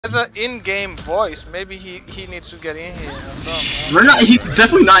As an in-game voice, maybe he needs to get in here or something. We're not. He's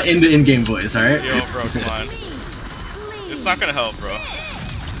definitely not in the in-game voice. All right. Yo, bro, come on. It's not gonna help, bro.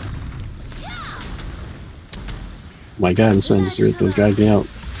 My God, this man just really dragged me out.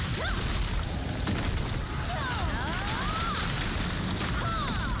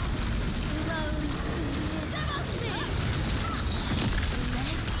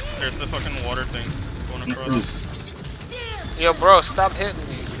 There's the fucking water thing going across. Yo, bro, stop hitting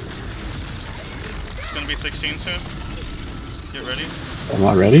me. It's gonna be 16 soon. Get ready. I'm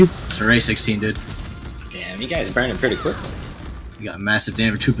not ready. It's already 16, dude. Damn, you guys burning pretty quick. You got massive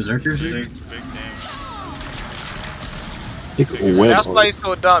damage. 2 berserkers, dude. Big That's why he's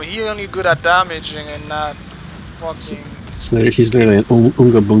so dumb. He only good at damaging and not fucking. So he's literally an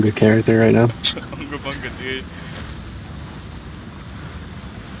Unga Bunga character right now. Unga Bunga, dude.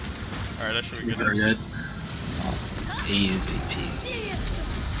 Alright, that should be good. Very good. Easy peasy.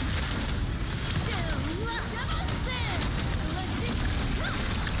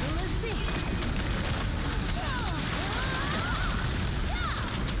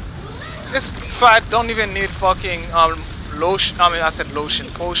 This fight don't even need fucking lotion. I mean, I said lotion,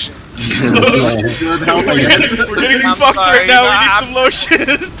 potion. We're getting fucked right now. We need some lotion.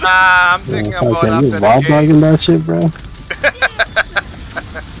 Nah, I'm thinking about Can after you the wild game. dogging that shit, bro?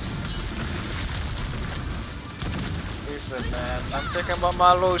 Listen, man, I'm thinking about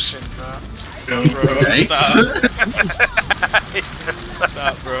my lotion, bro. Yo, bro, Yikes. stop.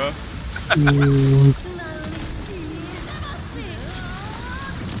 Stop, bro.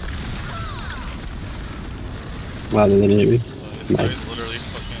 Wow, they didn't hit me. This Nice. guy's literally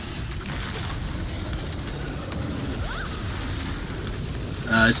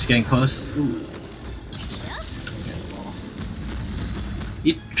fucking. It's getting close. Ooh.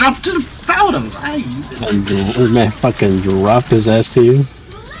 You dropped to the bottom. This man fucking dropped his ass to you.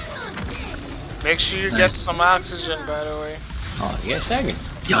 Make sure you get Nice. some oxygen, by the way. Oh, you guys staggered.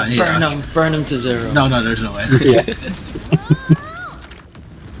 Yo, I need burn him to 0. No, there's no way. Yeah.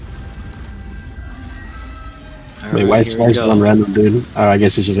 Wait, why is one random dude? Oh, I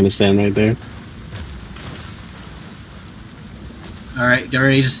guess he's just gonna stand right there. Alright, get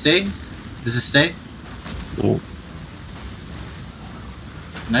ready to stay. Does it stay? Oh.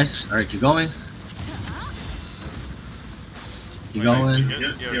 Nice. Alright, keep going. Keep going.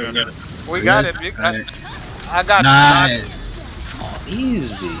 We got it. Alright. I got Nice. Oh,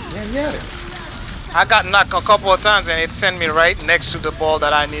 easy. Yeah, you got it. I got knocked a couple of times and it sent me right next to the ball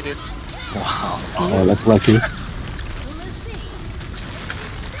that I needed. Wow. Oh, that's lucky.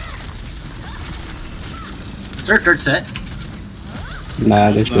 Is there a third set?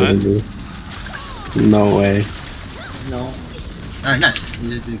 Nah, they shouldn't do. No way. No. Alright, nice. You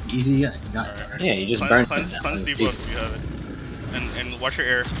just did easy. Yeah, you got it. Yeah, you just burned him. Cleanse debuff if you have it. And watch your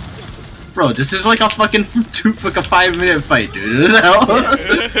air. Bro, this is like a fucking 5-minute fight, dude. What the hell?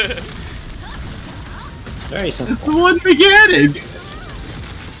 It's very simple. It's the one beginning.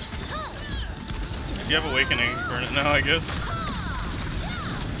 If you have awakening, burn it now, I guess.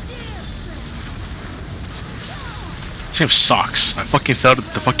 This game sucks. I fucking fell to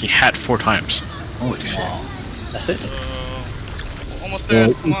the fucking hat 4 times. Holy shit. Wow. That's it. Almost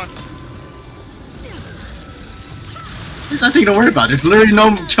there. Come on. There's nothing to worry about. There's literally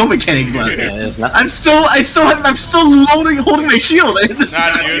no kill mechanics left. Yeah, there's not. I'm still holding my shield.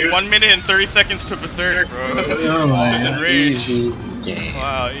 Nah, dude. 1 minute and 30 seconds to berserk, bro. Oh my. Rage. Easy game.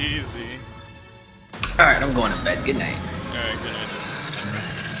 Wow, easy. Alright, I'm going to bed. Good night. Alright, good night.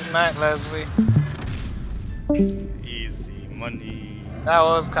 Good night, Leslie. Easy money. That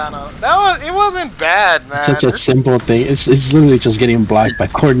was kind of. It wasn't bad, man. Such a simple thing. It's literally just getting blocked by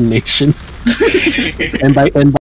coordination. and by